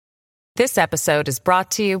This episode is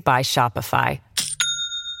brought to you by Shopify.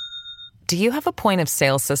 Do you have a point of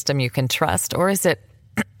sale system you can trust, or is it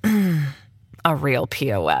a real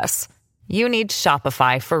POS? You need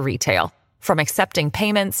Shopify for retail. From accepting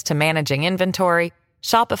payments to managing inventory,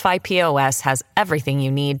 Shopify POS has everything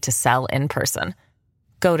you need to sell in person.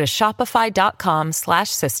 Go to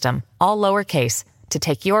shopify.com/system, all lowercase, to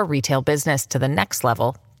take your retail business to the next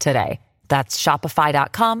level today. That's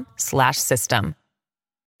shopify.com/system.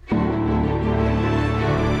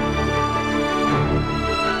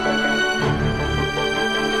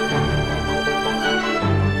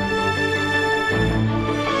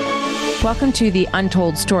 Welcome to the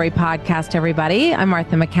Untold Story podcast, everybody. I'm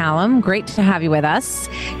Martha McCallum. Great to have you with us.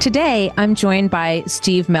 Today, I'm joined by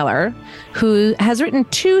Steve Miller, who has written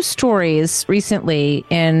 2 stories recently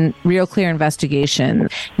in Real Clear Investigation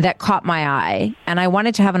that caught my eye. And I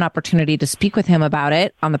wanted to have an opportunity to speak with him about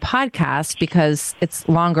it on the podcast because it's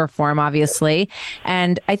longer form, obviously.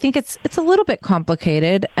 And I think it's a little bit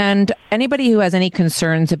complicated. And anybody who has any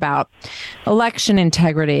concerns about election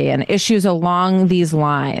integrity and issues along these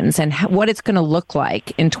lines and what it's going to look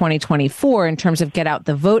like in 2024 in terms of get out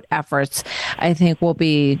the vote efforts, I think we'll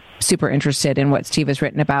be super interested in what Steve has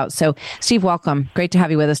written about. So, Steve, welcome. Great to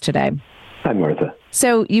have you with us today. Hi, Martha.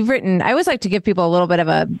 So you've written, I always like to give people a little bit of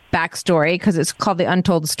a backstory because it's called The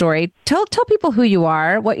Untold Story. Tell people who you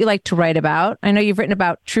are, what you like to write about. I know you've written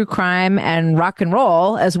about true crime and rock and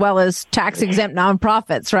roll, as well as tax-exempt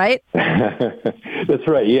nonprofits, right? That's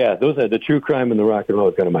right. Yeah, those are the true crime and the rock and roll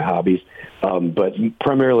are kind of my hobbies. But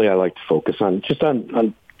primarily I like to focus on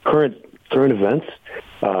current events,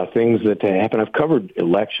 things that happen. I've covered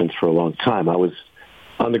elections for a long time. I was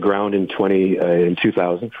on the ground in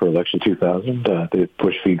 2000 for election 2000, the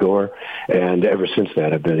Bush v. Gore, and ever since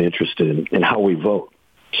that I've been interested in how we vote.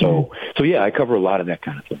 So yeah, I cover a lot of that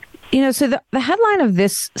kind of thing. You know, so the headline of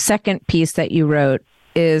this second piece that you wrote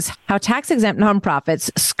is how tax-exempt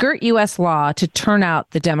nonprofits skirt U.S. law to turn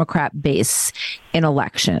out the Democrat base in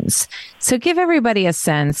elections. So give everybody a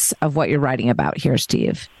sense of what you're writing about here,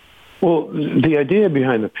 Steve. Well, the idea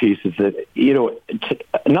behind the piece is that,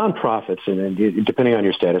 nonprofits, and depending on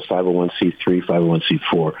your status, 501c3,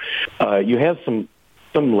 501c4, you have some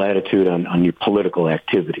latitude on your political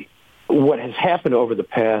activity. What has happened over the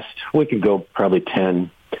past, we can go probably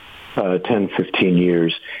 10, 15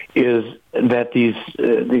 years, is that these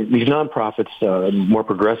nonprofits, more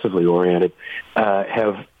progressively oriented,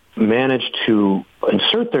 have managed to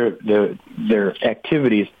insert their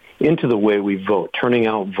activities into the way we vote, turning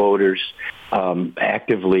out voters,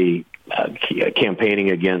 actively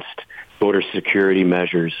campaigning against voter security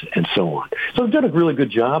measures, and so on. So they've done a really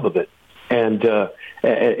good job of it, and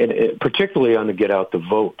particularly on the get out the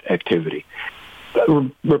vote activity.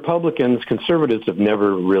 Republicans, conservatives have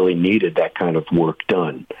never really needed that kind of work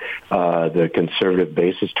done. The conservative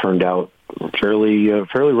base has turned out fairly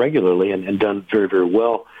regularly and done very, very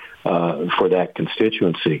well for that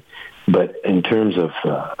constituency. But in terms of,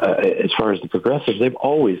 as far as the progressives, they've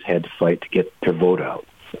always had to fight to get their vote out.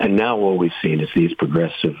 And now what we've seen is these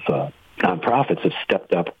progressive nonprofits have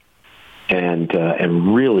stepped up and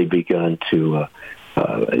really begun to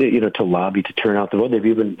lobby to turn out the vote. They've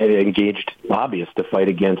even engaged lobbyists to fight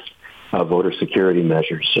against voter security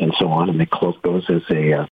measures and so on. And they cloak those as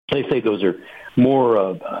they say those are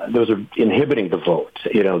more, those are inhibiting the vote.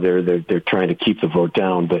 They're trying to keep the vote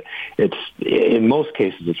down, but it's, in most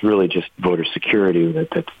cases, it's really just voter security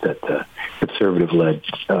that conservative-led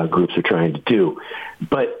groups are trying to do.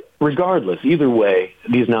 But regardless, either way,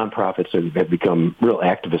 these nonprofits have become real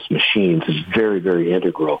activist machines. It's very, very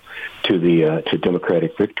integral to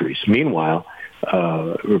Democratic victories. Meanwhile,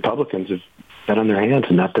 Republicans have sat on their hands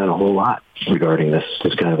and not done a whole lot regarding this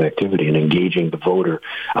kind of activity and engaging the voter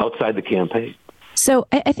outside the campaign. So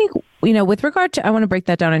I think, with regard to, I want to break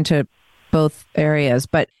that down into both areas,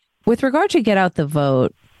 but with regard to get out the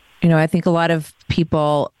vote, I think a lot of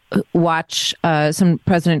people watch some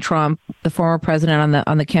President Trump, the former president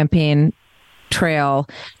on the campaign trail,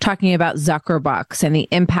 talking about Zuckerbucks and the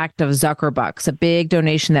impact of Zuckerbucks, a big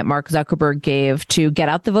donation that Mark Zuckerberg gave to get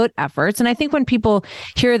out the vote efforts. And I think when people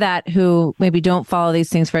hear that who maybe don't follow these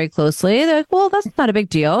things very closely, they're like, well, that's not a big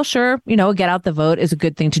deal. Sure, get out the vote is a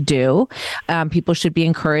good thing to do. People should be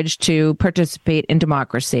encouraged to participate in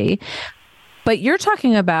democracy. But you're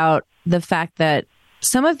talking about the fact that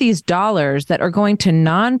some of these dollars that are going to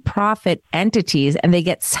nonprofit entities and they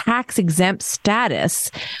get tax exempt status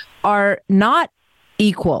are not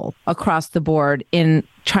equal across the board in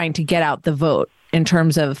trying to get out the vote in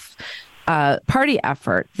terms of party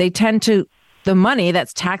effort. They tend to, the money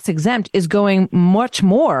that's tax exempt is going much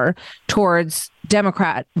more towards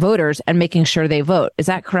Democrat voters and making sure they vote. Is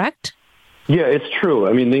that correct? Yeah, it's true.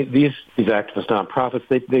 I mean, these activist nonprofits,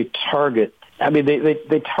 they target. I mean,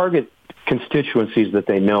 they target constituencies that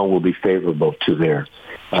they know will be favorable to their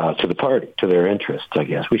to the party, to their interests. I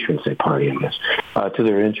guess we shouldn't say party. I guess to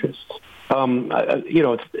their interests.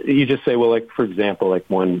 You just say, well, like, for example, like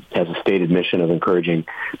one has a stated mission of encouraging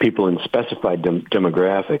people in specified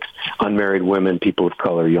demographics, unmarried women, people of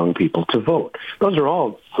color, young people, to vote. Those are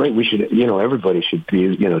all great. We should, everybody should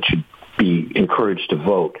be encouraged to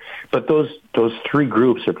vote. But those three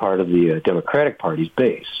groups are part of the Democratic Party's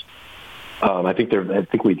base. I think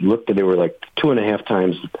we looked at, they were like 2.5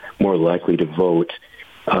 times more likely to vote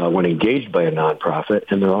when engaged by a nonprofit,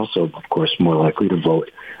 and they're also, of course, more likely to vote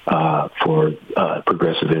for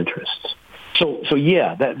progressive interests. So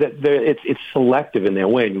yeah, it's selective in that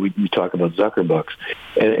way. And we talk about Zuckerbucks,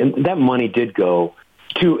 and that money did go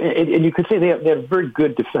to, and you could say they had a very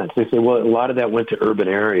good defense. They say, well, a lot of that went to urban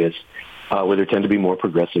areas where there tend to be more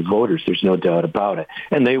progressive voters. There's no doubt about it.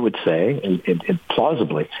 And they would say, and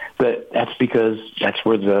plausibly, that that's because that's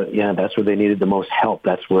where they needed the most help.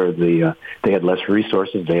 That's where they had less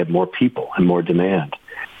resources. They had more people and more demand.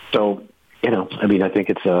 So, I think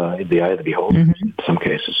it's the eye of the beholder in some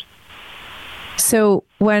cases. So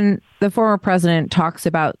when the former president talks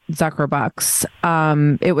about Zuckerbucks,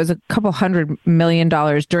 it was a couple $100 million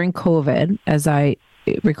during COVID, as I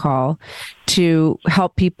recall, to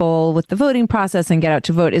help people with the voting process and get out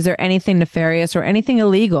to vote. Is there anything nefarious or anything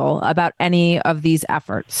illegal about any of these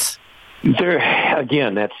efforts?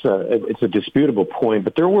 Again, it's a disputable point,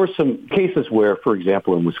 but there were some cases where, for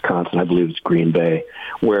example, in Wisconsin, I believe it's Green Bay,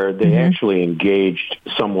 where they actually engaged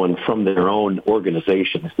someone from their own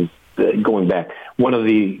organization. This is going back. One of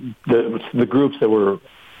the groups that were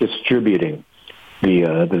distributing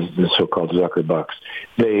the so-called Zuckerbucks,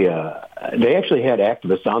 they actually had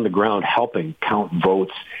activists on the ground helping count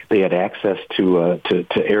votes. They had access to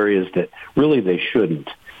areas that really they shouldn't.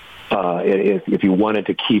 If you wanted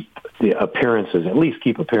to keep the appearances, at least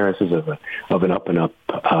keep appearances of an up and up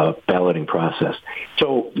balloting process.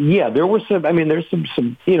 So yeah, there were some. I mean, there's some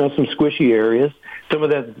squishy areas. Some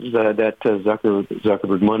of that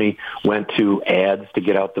Zuckerberg money went to ads to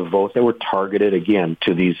get out the vote. They were targeted again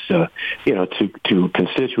to these to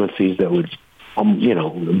constituencies that would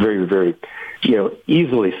very, very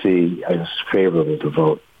easily see as favorable to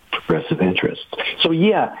vote progressive interests. So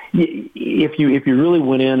yeah, if you really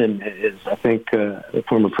went in, and as I think the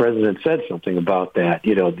former president said something about that,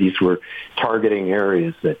 these were targeting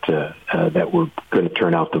areas that were going to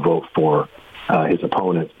turn out the vote for his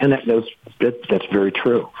opponent, and that's very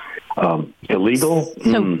true. Illegal?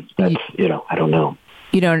 So I don't know.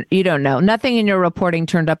 You don't know. Nothing in your reporting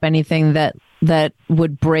turned up anything that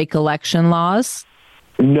would break election laws?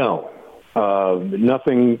 No.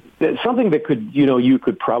 Nothing. Something that could, you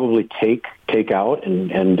could probably take out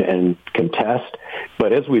and contest.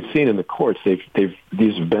 But as we've seen in the courts, these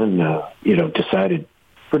have been, decided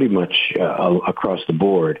pretty much across the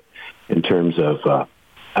board in terms of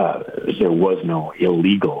there was no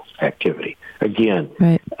illegal activity. Again,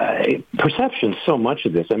 right. Perception. So much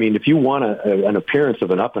of this. I mean, if you want an appearance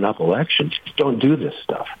of an up and up election, don't do this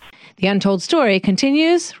stuff. The Untold Story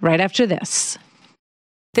continues right after this.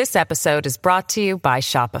 This episode is brought to you by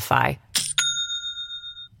Shopify.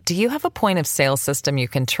 Do you have a point of sale system you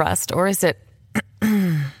can trust, or is it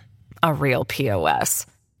a real POS?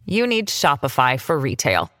 You need Shopify for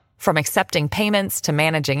retail. From accepting payments to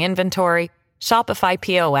managing inventory, Shopify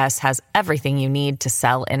POS has everything you need to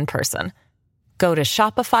sell in person. Go to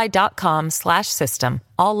shopify.com/system,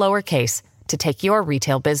 all lowercase, to take your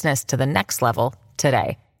retail business to the next level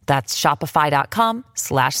today. That's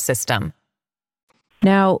shopify.com/system.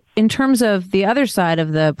 Now, in terms of the other side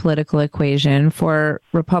of the political equation for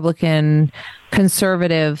Republican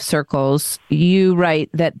conservative circles, you write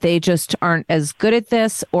that they just aren't as good at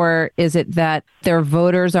this, or is it that their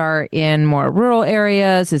voters are in more rural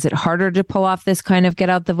areas? Is it harder to pull off this kind of get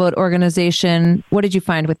out the vote organization? What did you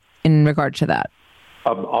find in regard to that?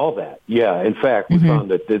 All that, yeah. In fact, we found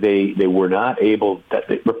that they were not able, that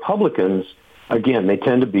the Republicans, again, they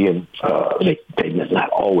tend to be in, they not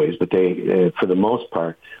always, but they, for the most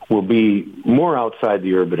part, will be more outside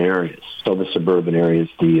the urban areas. So the suburban areas,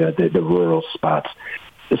 the rural spots.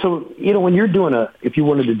 So, when you're doing if you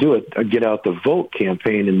wanted to do a get out the vote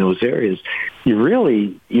campaign in those areas,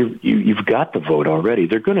 you've got the vote already.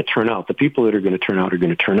 They're going to turn out. The people that are going to turn out are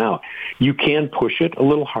going to turn out. You can push it a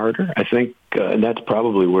little harder, I think, and that's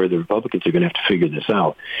probably where the Republicans are going to have to figure this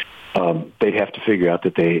out. They'd have to figure out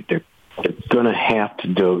that they're going to have to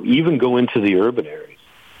go into the urban areas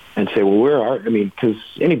and say, well, because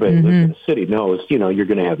anybody who lives in a city knows, you're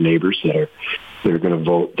going to have neighbors that are going to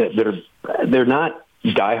vote, they're not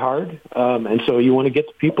diehard, and so you want to get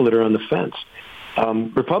the people that are on the fence.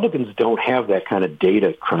 Republicans don't have that kind of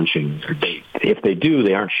data crunching, or if they do,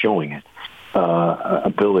 they aren't showing it,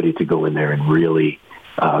 ability to go in there and really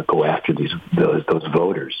go after those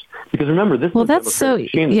voters. Because remember, this is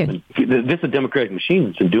a Democratic machine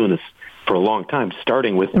that's been doing this for a long time,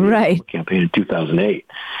 starting with the campaign in 2008.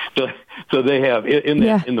 So they have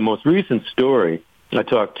in the most recent story. I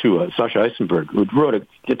talked to Sasha Eisenberg, who wrote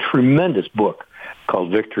a tremendous book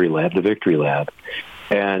called Victory Lab, The Victory Lab.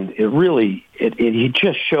 And he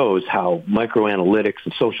just shows how microanalytics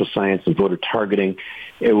and social science and voter targeting,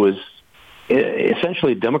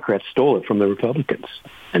 essentially Democrats stole it from the Republicans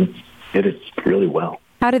and did it really well.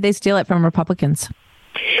 How did they steal it from Republicans?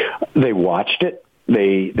 They watched it.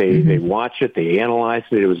 They watched it. They analyzed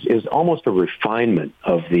it. It was almost a refinement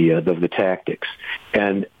of the tactics.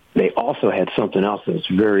 And they also had something else that was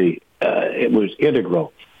it was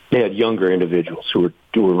integral. They had younger individuals who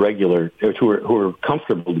were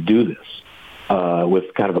comfortable to do this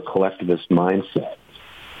with kind of a collectivist mindset.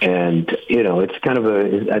 And, it's kind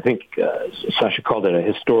of I think Sasha called it a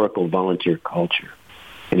historical volunteer culture.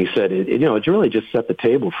 And he said, it's really just set the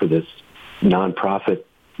table for this nonprofit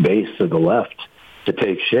base of the left to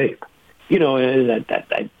take shape. And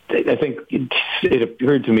I think it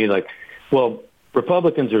appeared to me like, well,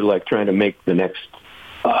 Republicans are like trying to make the next,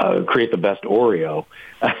 create the best Oreo.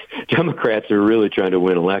 Democrats are really trying to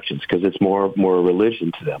win elections because it's more a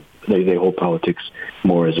religion to them. They hold politics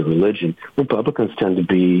more as a religion. Republicans tend to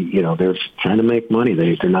be, they're trying to make money.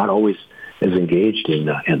 They're not always as engaged in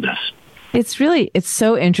this. It's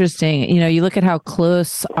so interesting. You look at how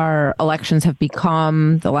close our elections have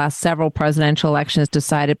become. The last several presidential elections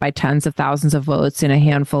decided by tens of thousands of votes in a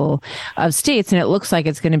handful of states. And it looks like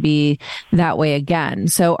it's going to be that way again.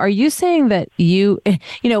 So are you saying that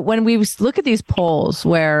when we look at these polls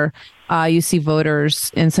where you see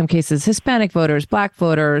voters, in some cases, Hispanic voters, Black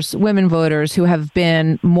voters, women voters who have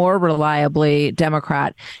been more reliably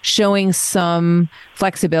Democrat, showing some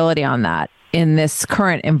flexibility on that in this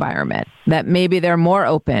current environment, that maybe they're more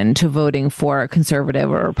open to voting for a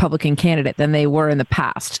conservative or Republican candidate than they were in the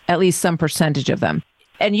past, at least some percentage of them.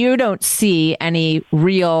 And you don't see any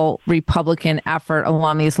real Republican effort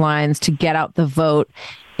along these lines to get out the vote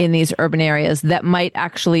in these urban areas that might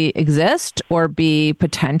actually exist or be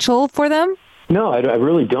potential for them? No, I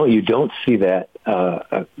really don't. You don't see that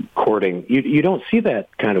courting. You don't see that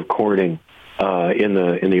kind of courting in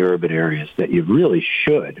the urban areas that you really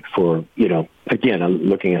should. For again, I'm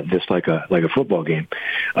looking at this like a football game.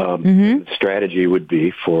 Strategy would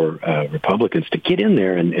be for Republicans to get in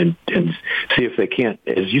there and see if they can't.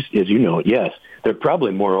 As you know, yes, they're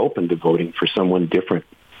probably more open to voting for someone different.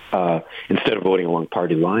 Instead of voting along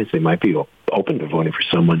party lines, they might be open to voting for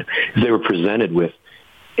someone if they were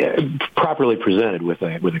properly presented with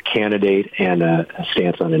a candidate and a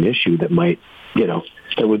stance on an issue that might,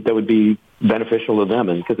 that would be beneficial to them,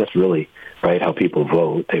 and because that's really how people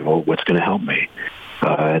vote. They vote what's going to help me,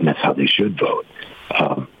 and that's how they should vote.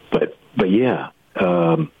 But yeah, they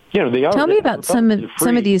are. Tell me about some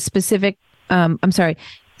of these specific. Some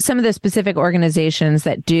of the specific organizations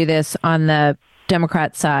that do this on the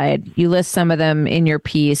Democrat side. You list some of them in your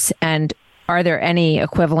piece, and are there any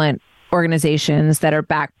equivalent organizations that are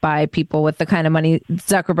backed by people with the kind of money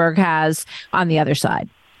Zuckerberg has on the other side?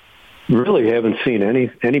 Really haven't seen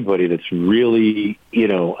anybody that's really,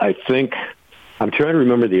 I think, I'm trying to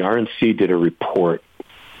remember, the RNC did a report,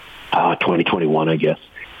 2021, I guess.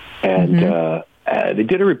 And they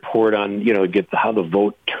did a report on, how the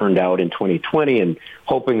vote turned out in 2020 and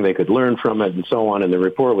hoping they could learn from it and so on. And the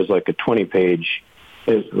report was like a 20-page,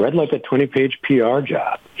 it read like a 20-page PR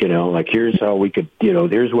job, like here's how we could,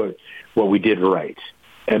 here's what we did right.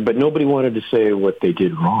 But nobody wanted to say what they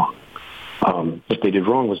did wrong. What they did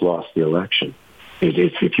wrong was lost the election.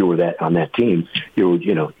 If you were on that team, you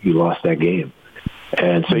lost that game.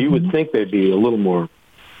 And so you would think there'd be a little more,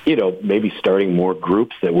 maybe starting more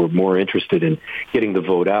groups that were more interested in getting the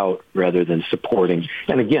vote out rather than supporting.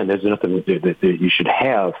 And again, there's nothing that you should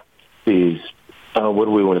have these, what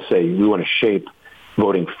do we want to say? We want to shape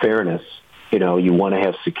voting fairness. You want to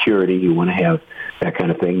have security. You want to have that kind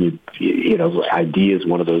of thing. ID is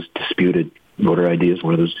one of those disputed, voter ID is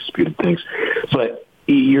one of those disputed things. But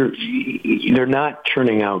they're not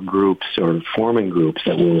churning out groups or forming groups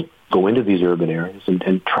that will go into these urban areas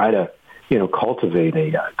and try to, cultivate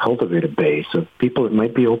a base of people that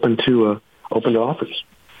might be open to offers.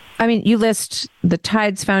 I mean, you list the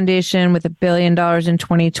Tides Foundation with $1 billion in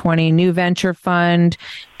 2020, New Venture Fund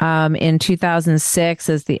in 2006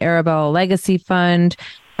 as the Arabella Legacy Fund.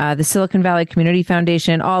 the Silicon Valley Community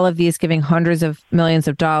Foundation, all of these giving hundreds of millions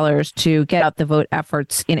of dollars to get out the vote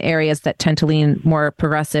efforts in areas that tend to lean more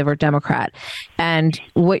progressive or Democrat. And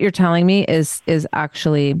what you're telling me is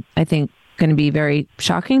actually, I think, going to be very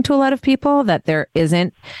shocking to a lot of people that there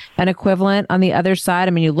isn't an equivalent on the other side.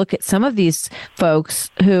 I mean, you look at some of these folks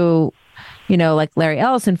who, like Larry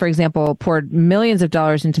Ellison, for example, poured millions of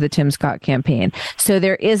dollars into the Tim Scott campaign. So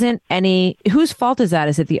there isn't any, whose fault is that?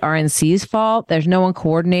 Is it the RNC's fault? There's no one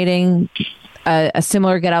coordinating a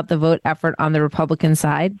similar get out the vote effort on the Republican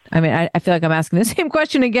side. I mean, I feel like I'm asking the same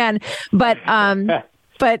question again, but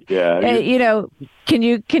yeah, can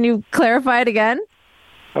you clarify it again?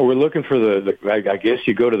 We're looking for I guess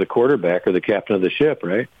you go to the quarterback or the captain of the ship,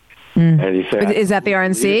 right? And you say, is that the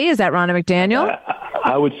RNC? Is that Ronna McDaniel?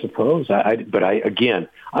 I would suppose. But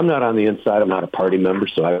I'm not on the inside. I'm not a party member,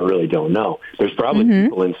 so I really don't know. There's probably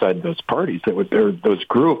people inside those parties those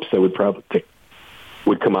groups that would probably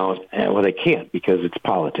would come out. Well, they can't because it's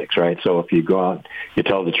politics, right? So if you go out, you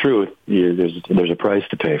tell the truth. There's a price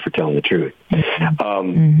to pay for telling the truth.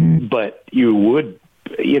 But you would.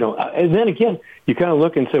 And then again, you kind of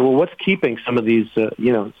look and say, well, what's keeping some of these,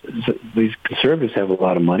 these conservatives have a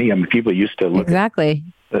lot of money. I mean, people used to look at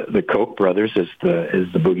the Koch brothers as the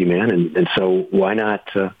boogeyman. And so why not,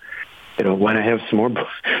 why not have some more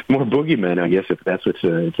boogeymen, I guess, if that's what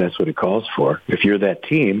it calls for. If you're that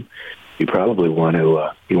team, you probably want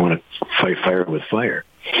to fight fire with fire.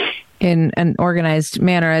 In an organized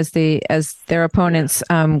manner, as their opponents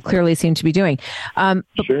clearly seem to be doing.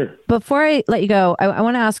 Sure. Before I let you go, I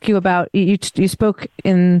want to ask you about, you spoke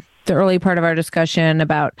in the early part of our discussion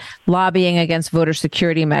about lobbying against voter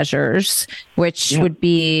security measures, which would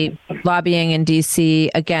be lobbying in D.C.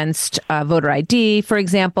 against voter ID, for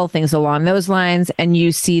example, things along those lines. And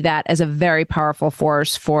you see that as a very powerful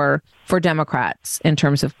force for Democrats in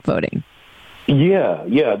terms of voting. Yeah.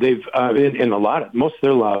 They've most of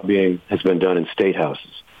their lobbying has been done in state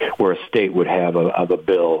houses, where a state would have a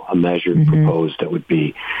bill, a measure proposed that would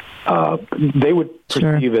be they would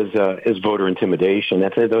perceive as voter intimidation.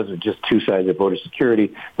 Those are just two sides of voter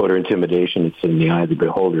security. Voter intimidation, it's in the eye of the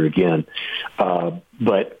beholder again.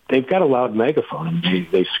 But they've got a loud megaphone, and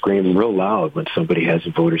they scream real loud when somebody has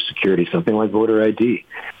a voter security, something like voter ID.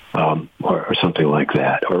 Or something like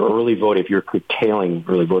that, or early voting. If you're curtailing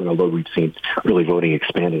early voting, although we've seen early voting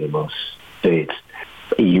expanded in most states,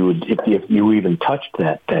 you would, if you even touched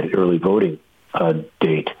that early voting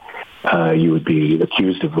date, you would be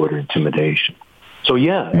accused of voter intimidation. So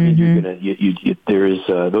I mean, you're gonna there is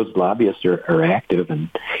those lobbyists are active, and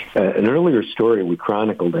an earlier story we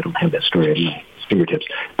chronicled. I don't have that story at my fingertips,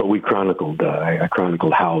 but we chronicled. I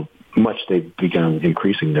chronicled how much they've begun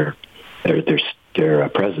increasing their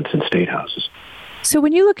presence in state houses. So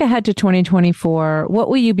when you look ahead to 2024, what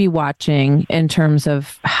will you be watching in terms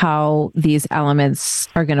of how these elements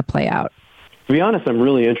are going to play out? To be honest, I'm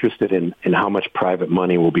really interested in how much private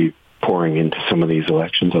money will be pouring into some of these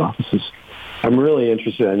elections offices. I'm really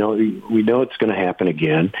interested. I know we know it's going to happen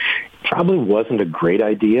again. Probably wasn't a great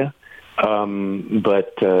idea,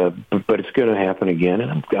 but it's going to happen again.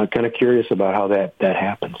 And I'm kind of curious about how that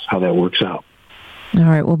happens, how that works out. All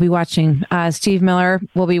right. We'll be watching. Steve Miller,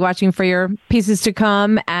 we'll be watching for your pieces to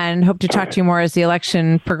come and hope to talk to you more as the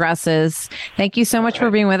election progresses. Thank you so much for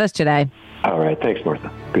being with us today. All right. Thanks, Martha.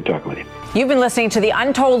 Good talking with you. You've been listening to The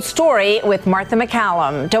Untold Story with Martha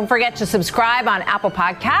McCallum. Don't forget to subscribe on Apple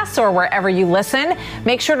Podcasts or wherever you listen.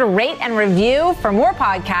 Make sure to rate and review. For more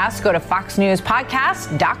podcasts, go to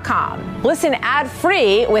foxnewspodcast.com. Listen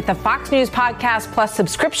ad-free with the Fox News Podcast Plus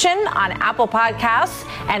subscription on Apple Podcasts,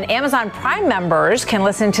 and Amazon Prime members can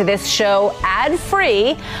listen to this show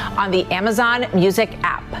ad-free on the Amazon Music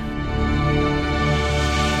app.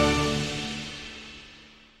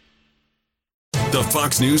 The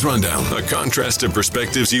Fox News Rundown, a contrast of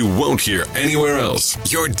perspectives you won't hear anywhere else.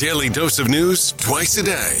 Your daily dose of news twice a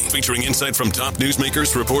day, featuring insight from top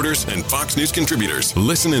newsmakers, reporters, and Fox News contributors.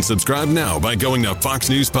 Listen and subscribe now by going to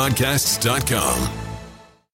foxnewspodcasts.com.